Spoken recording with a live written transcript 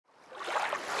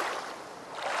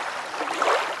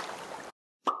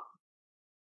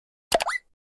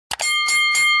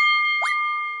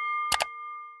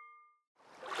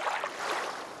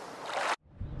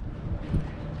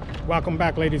Welcome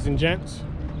back, ladies and gents.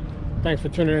 Thanks for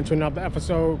tuning in to another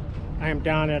episode. I am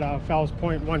down at Fells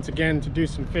Point once again to do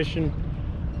some fishing.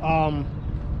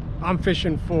 I'm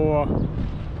fishing for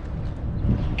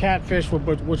catfish,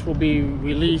 which will be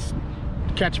released,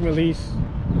 catch and release,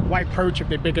 white perch if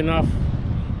they're big enough,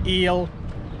 eel,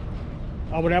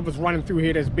 or whatever's running through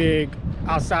here that's big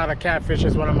outside of catfish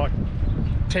is what I'm gonna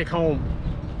take home.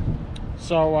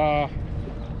 So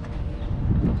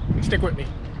stick with me.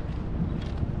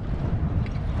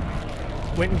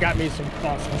 Went and got me some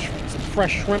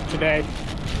fresh shrimp today,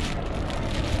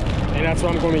 and that's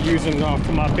what I'm going to be using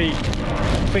for my bait.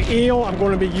 For eel, I'm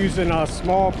going to be using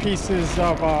small pieces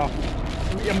of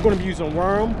I'm going to be using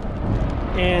worm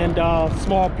and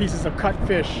small pieces of cut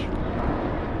fish.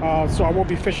 So I won't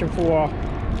be fishing for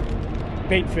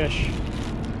bait fish.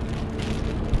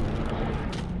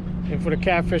 And for the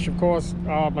catfish, of course,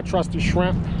 my trusty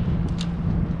shrimp.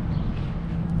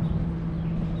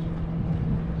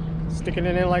 Sticking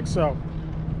it in like so.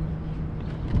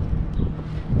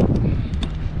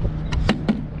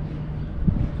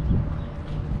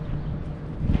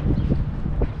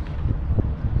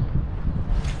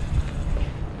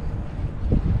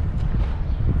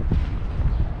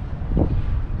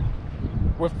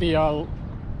 With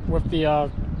the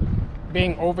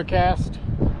being overcast,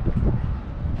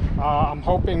 I'm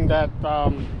hoping that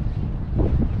that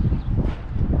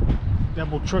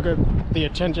will trigger the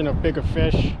attention of bigger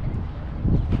fish.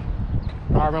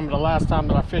 I remember the last time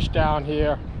that I fished down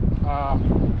here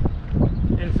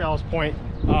in Fells Point,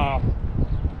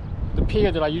 the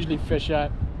pier that I usually fish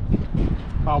at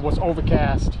was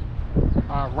overcast,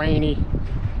 rainy,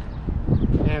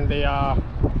 and the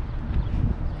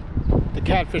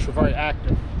catfish were very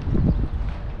active.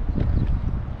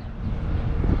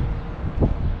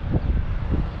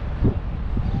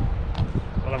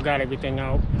 Well, I've got everything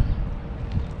out.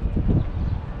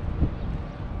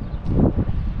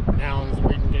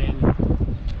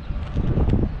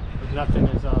 Nothing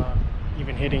is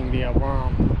even hitting the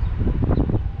worm.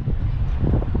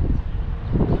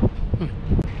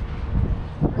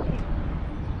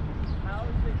 How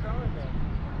is it growing there?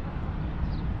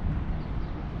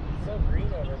 It's so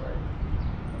green everywhere.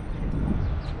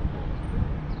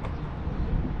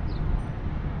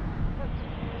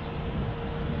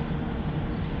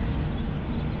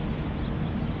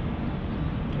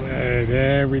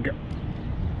 There we go.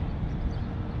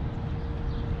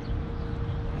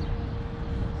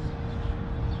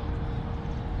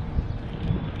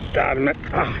 Got him.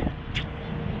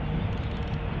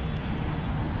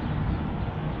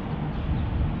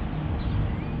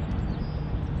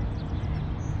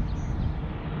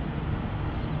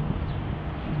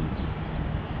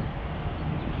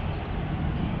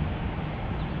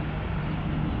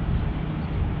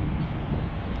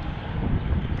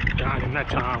 Got him that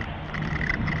time.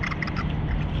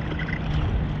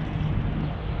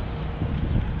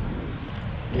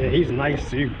 Yeah, he's nice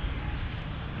too.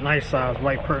 Nice size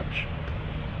white perch.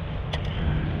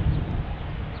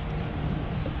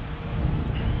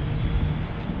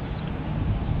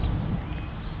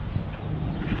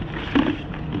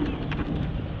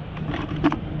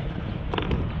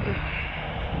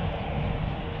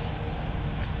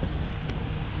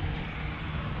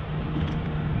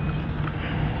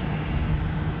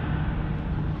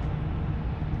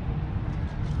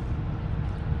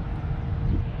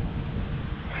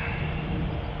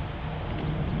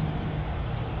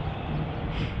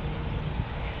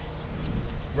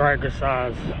 Very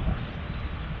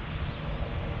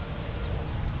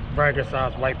good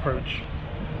size white perch.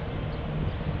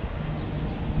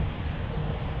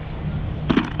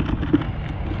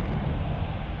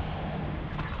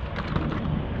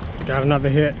 Got another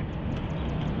hit.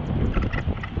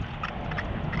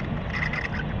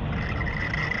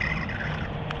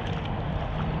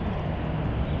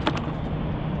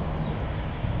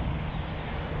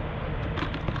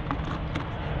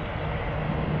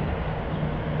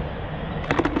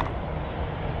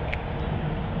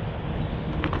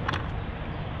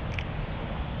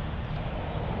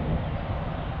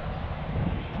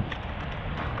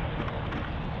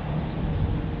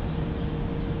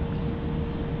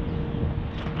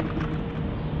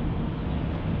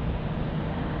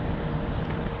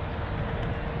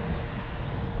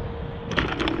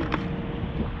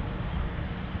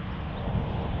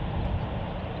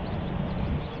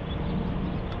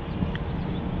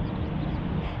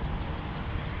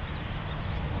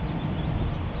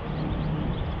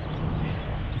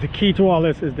 The key to all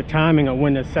this is the timing of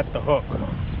when to set the hook.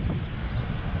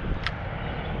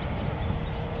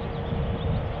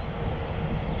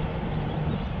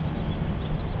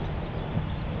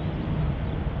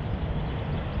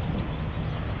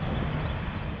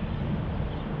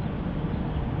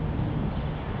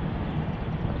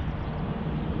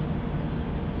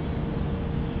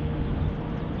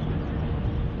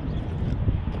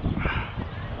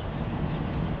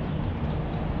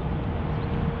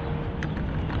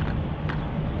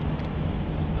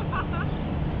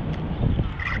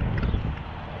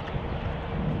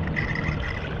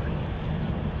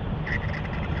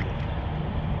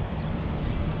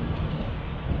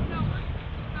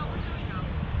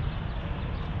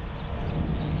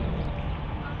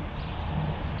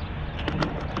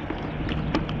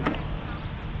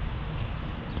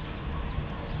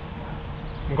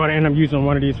 going to end up using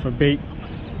one of these for bait.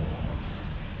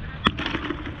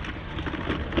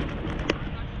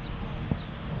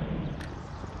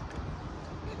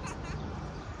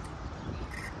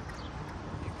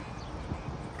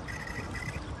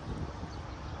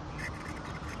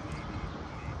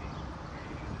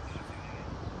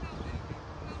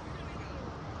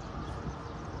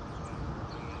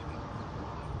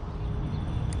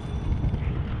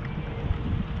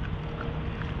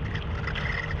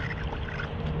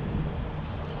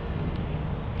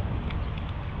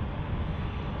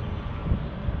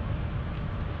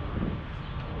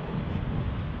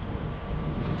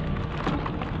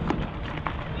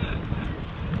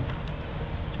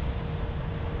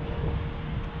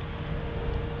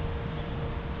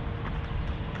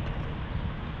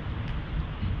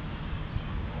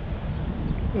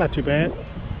 Not too bad.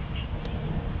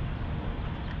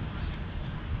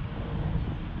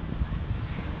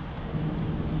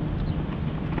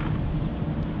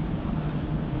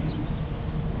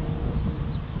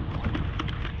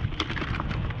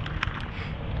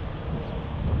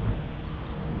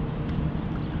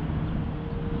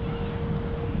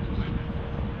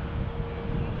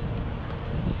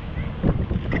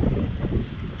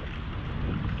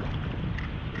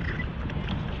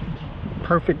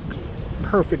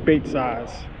 Perfect bait size.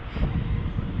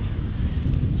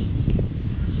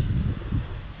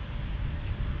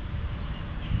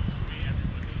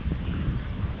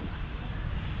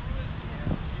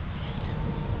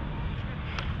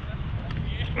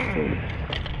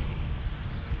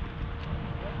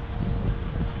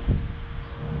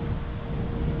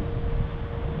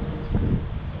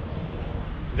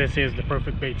 This is the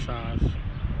perfect bait size.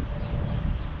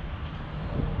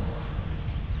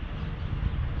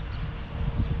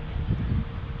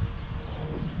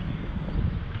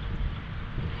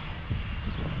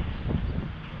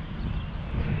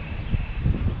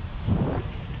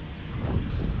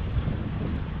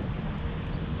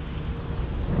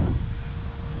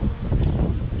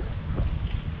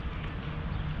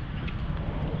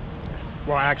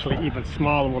 Well, actually, even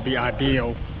smaller would be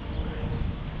ideal.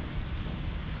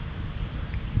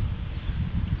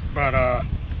 But I'm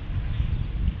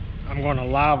going to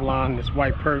live line this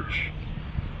white perch,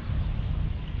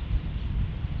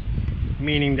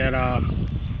 meaning that I'm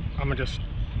gonna just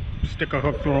stick a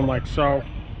hook through him like so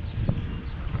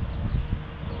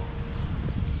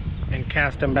and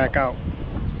cast him back out.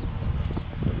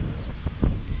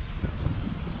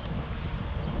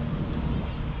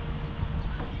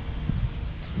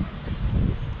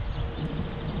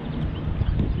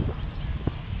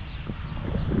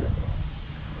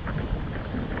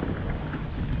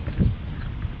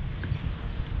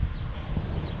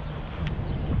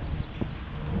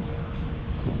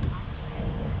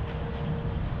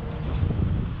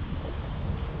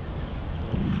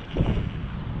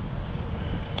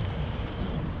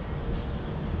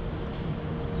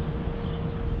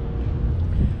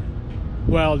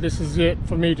 Well, this is it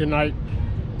for me tonight.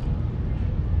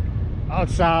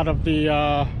 Outside of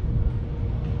the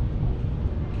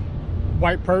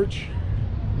white perch,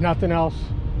 nothing else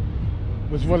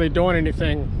was really doing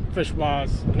anything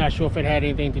fish-wise. Not sure if it had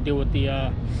anything to do with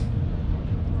the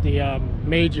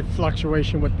major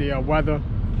fluctuation with the weather,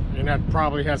 and that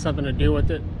probably has something to do with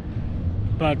it.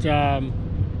 But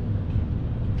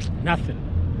nothing.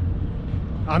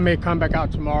 I may come back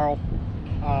out tomorrow,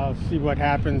 see what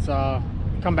happens.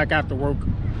 Come back after work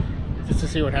just to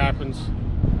see what happens.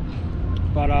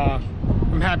 But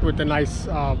I'm happy with the nice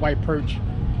white perch.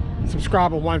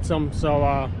 Subscriber wants them,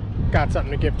 so got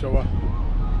something to give to her.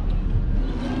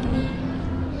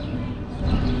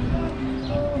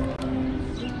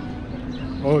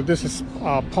 Well, this is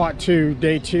part 2,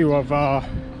 day 2 of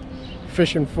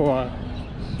fishing for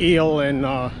eel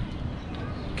and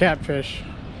catfish.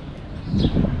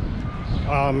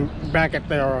 Back at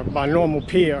my normal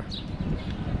pier.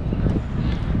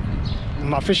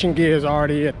 My fishing gear is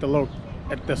already at the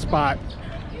spot.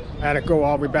 I had to go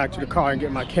all the way back to the car and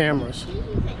get my cameras.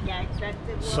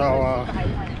 So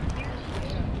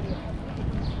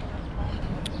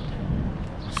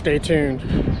stay tuned.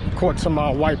 Caught some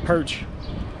white perch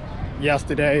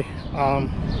yesterday. I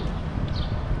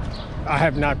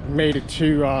have not made it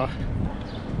to I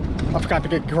forgot to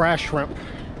get grass shrimp.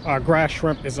 Grass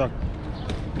shrimp is a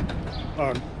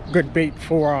good bait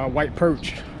for white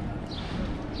perch,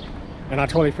 and I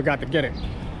totally forgot to get it.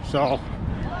 So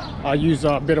I'll use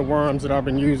a bit of worms that I've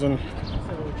been using,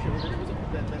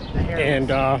 and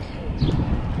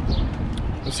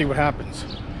we'll see what happens.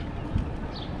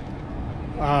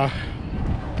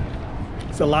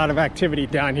 It's a lot of activity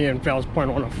down here in Fells Point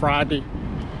on a Friday,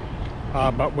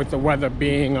 but with the weather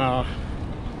being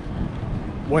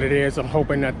what it is. I'm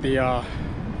hoping that the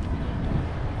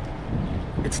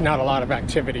it's not a lot of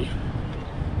activity,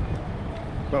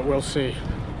 but we'll see.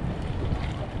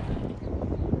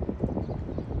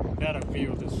 Better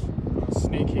view of this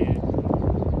snakehead.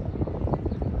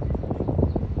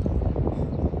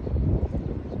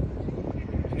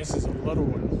 And this is a little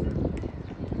one.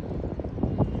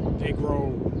 They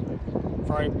grow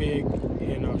very big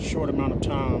in a short amount of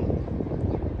time.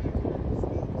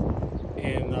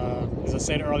 And as I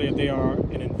said earlier, they are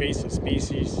an invasive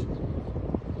species.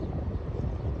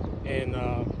 And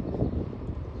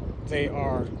they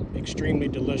are extremely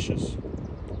delicious,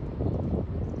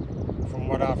 from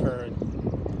what I've heard.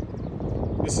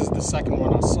 This is the second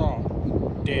one I saw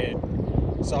dead.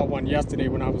 Saw one yesterday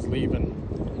when I was leaving,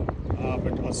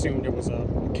 but assumed it was a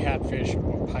catfish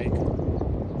or a pike.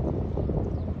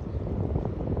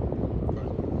 But,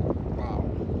 wow.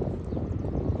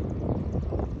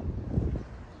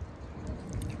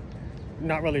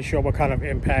 Not really sure what kind of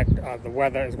impact the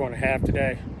weather is going to have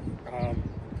today.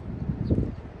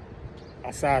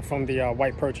 Aside from the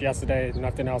white perch yesterday,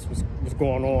 nothing else was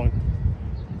going on.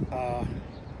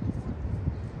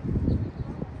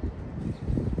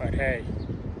 But hey,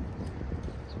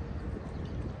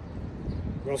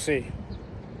 we'll see.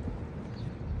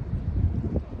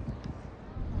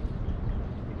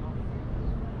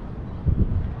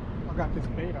 I got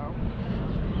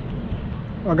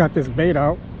this bait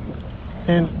out.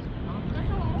 And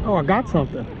oh, I got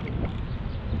something.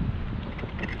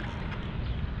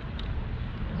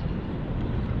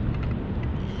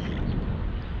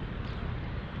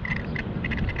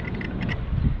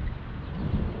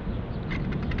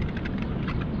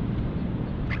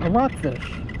 A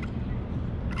rockfish.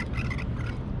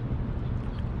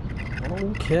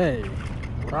 Okay,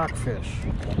 rockfish.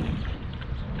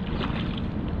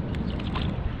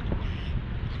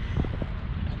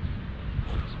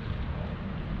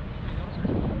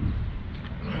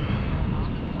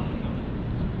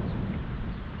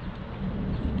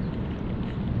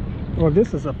 Well,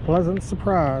 this is a pleasant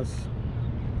surprise.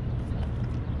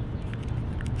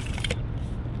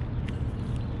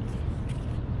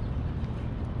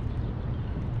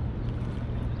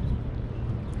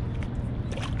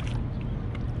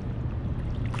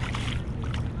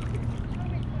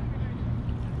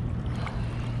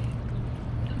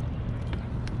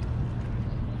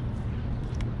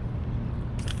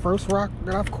 First rock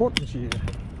that I've caught this year.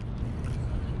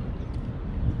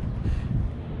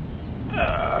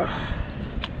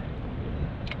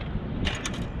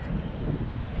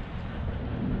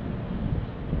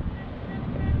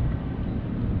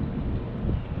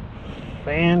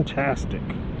 Fantastic.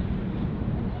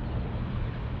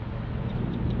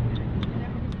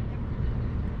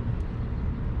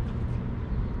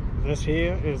 This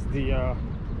here is the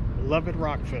beloved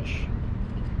rockfish.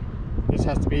 This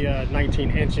has to be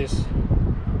 19 inches,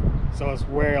 so it's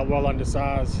well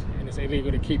undersized, and it's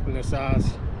illegal to keep in this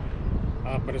size,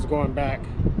 but it's going back.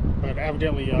 But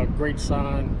evidently a great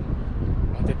sign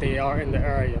that they are in the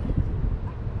area.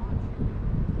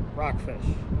 Rockfish.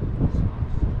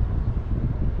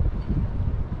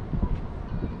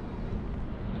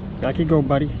 Back you go,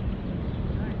 buddy.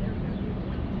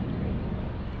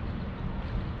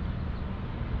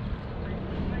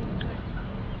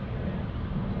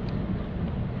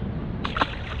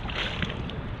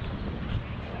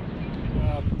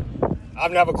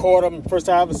 I've never caught him. First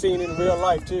time I've ever seen in real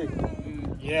life too.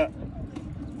 Yeah.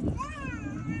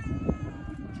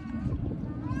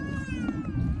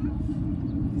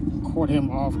 Caught him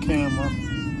off camera.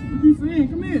 What you saying?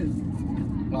 Come here.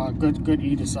 Good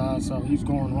eater size, so he's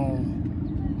going home.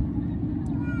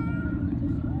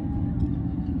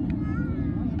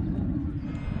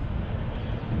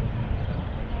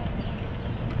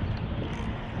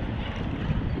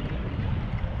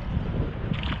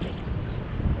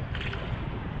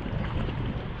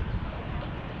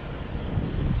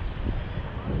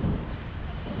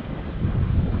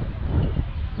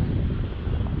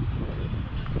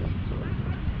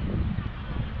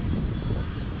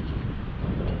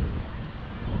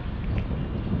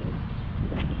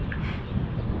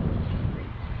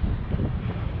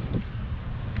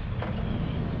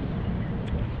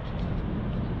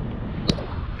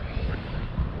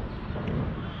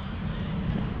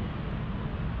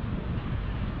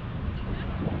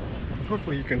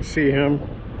 Hopefully you can see him.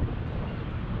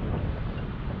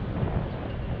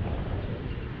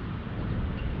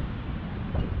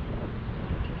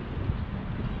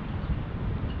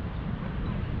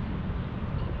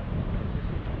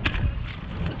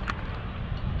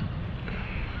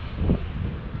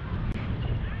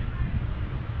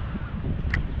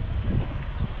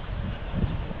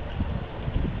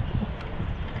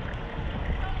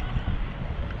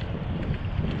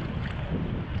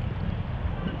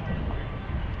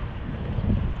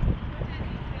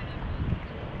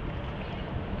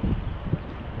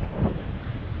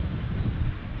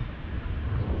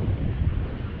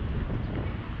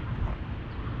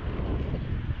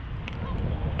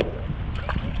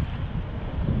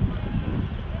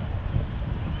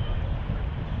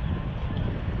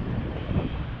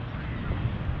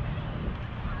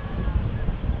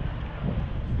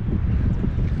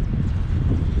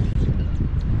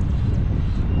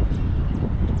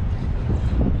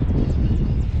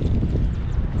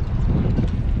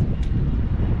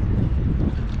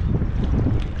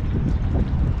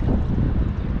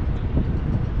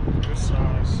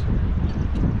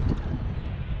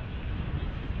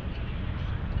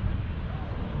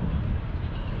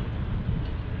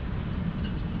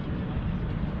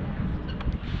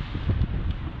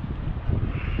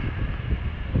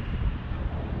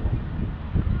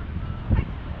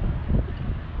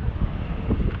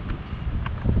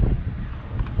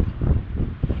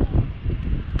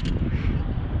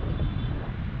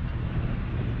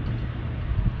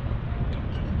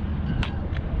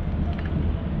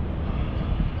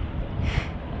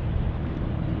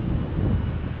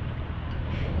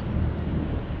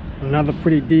 Another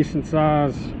pretty decent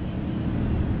size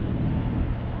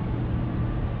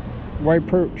white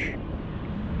perch.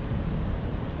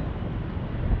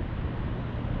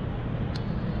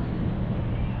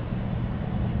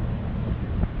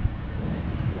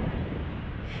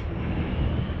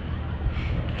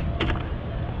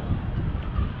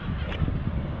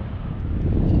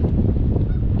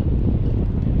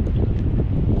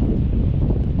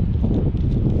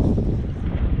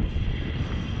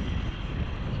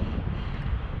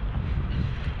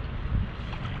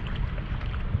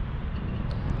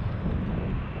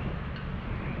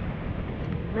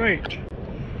 Right.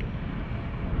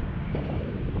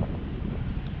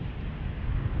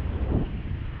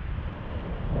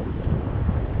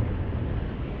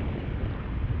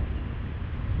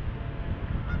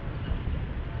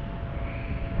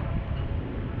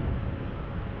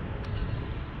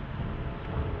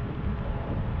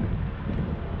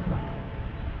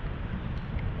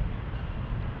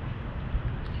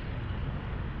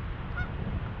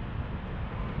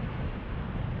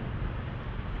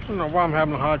 I don't know why I'm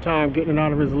having a hard time getting it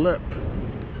out of his lip.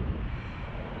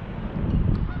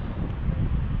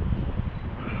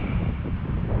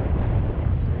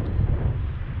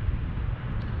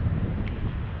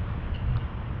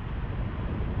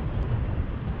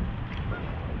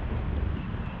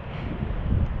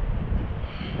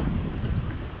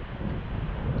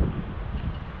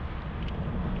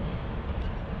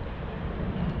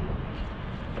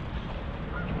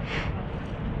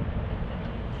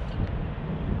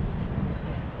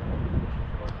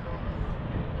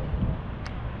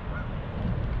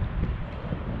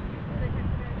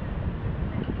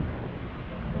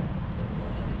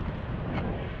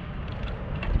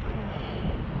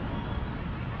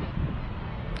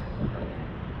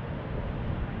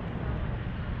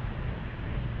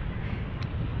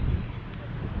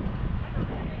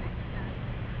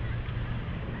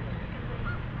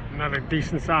 Another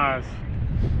decent size.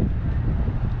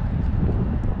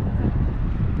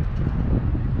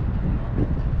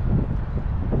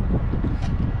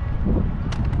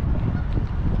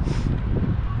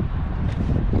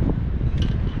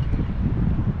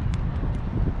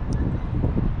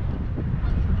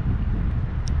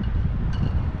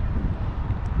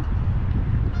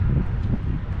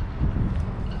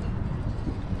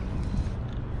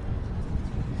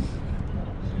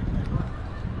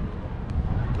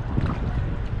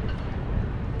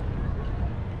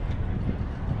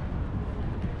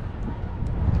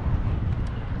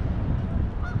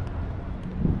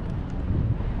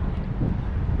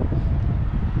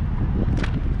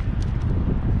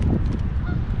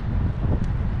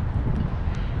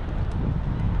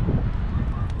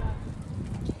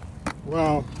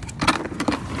 Well,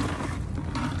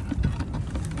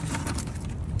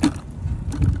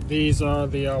 these are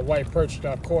the white perch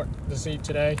that I caught this eat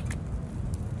today.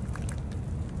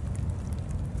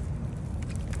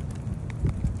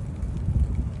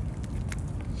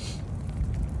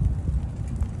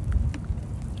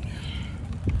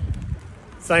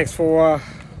 Thanks for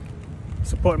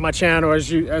supporting my channel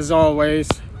as always.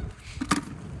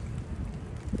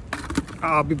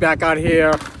 I'll be back out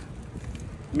here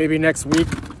maybe next week,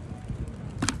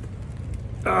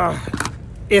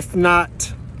 if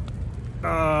not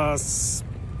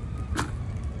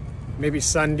maybe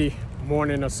Sunday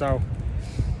morning or so.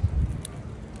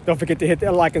 Don't forget to hit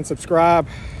that like and subscribe.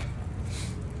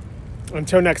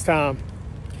 Until next time,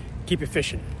 keep it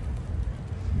fishing.